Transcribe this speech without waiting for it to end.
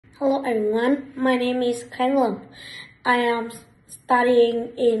Hello everyone, my name is Khánh Lâm. I am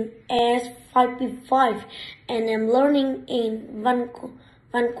studying in ES5P5 and I'm learning in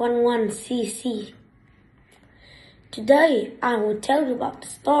 1.1cc. Today I will tell you about the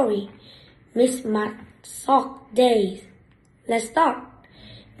story Mismatched Sock Days. Let's start.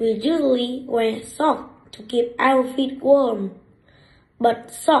 We usually wear socks to keep our feet warm, but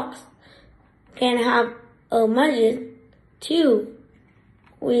socks can have a magic too.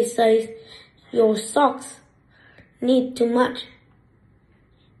 We say your socks need to match.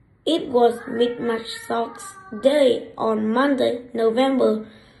 It was Mismatched Socks Day on Monday, November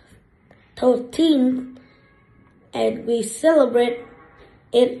 13th, and we celebrate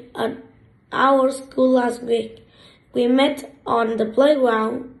it at our school last week. We met on the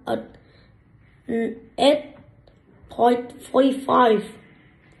playground at 8:45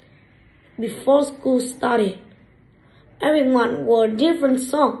 before school started. Everyone wore different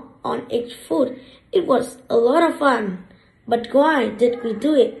socks on each foot. It was a lot of fun. But why did we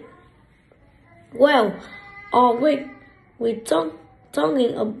do it? Well, all week we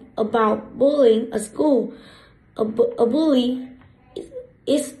talking about bullying at school. A bully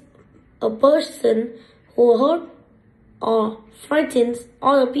is a person who hurt or frightens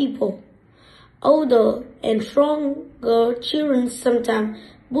other people. Older and stronger children sometimes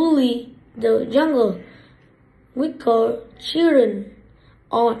bully the younger, weaker children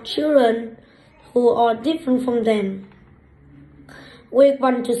or children who are different from them. We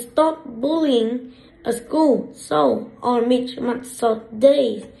want to stop bullying at school, so on Mismatched Sock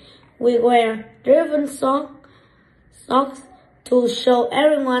Days, we wear different socks to show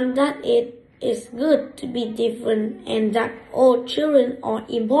everyone that it is good to be different and that all children are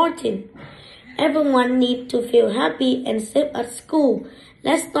important. Everyone needs to feel happy and safe at school.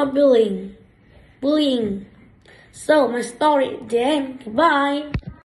 Let's stop bullying. So my story at the end. Goodbye.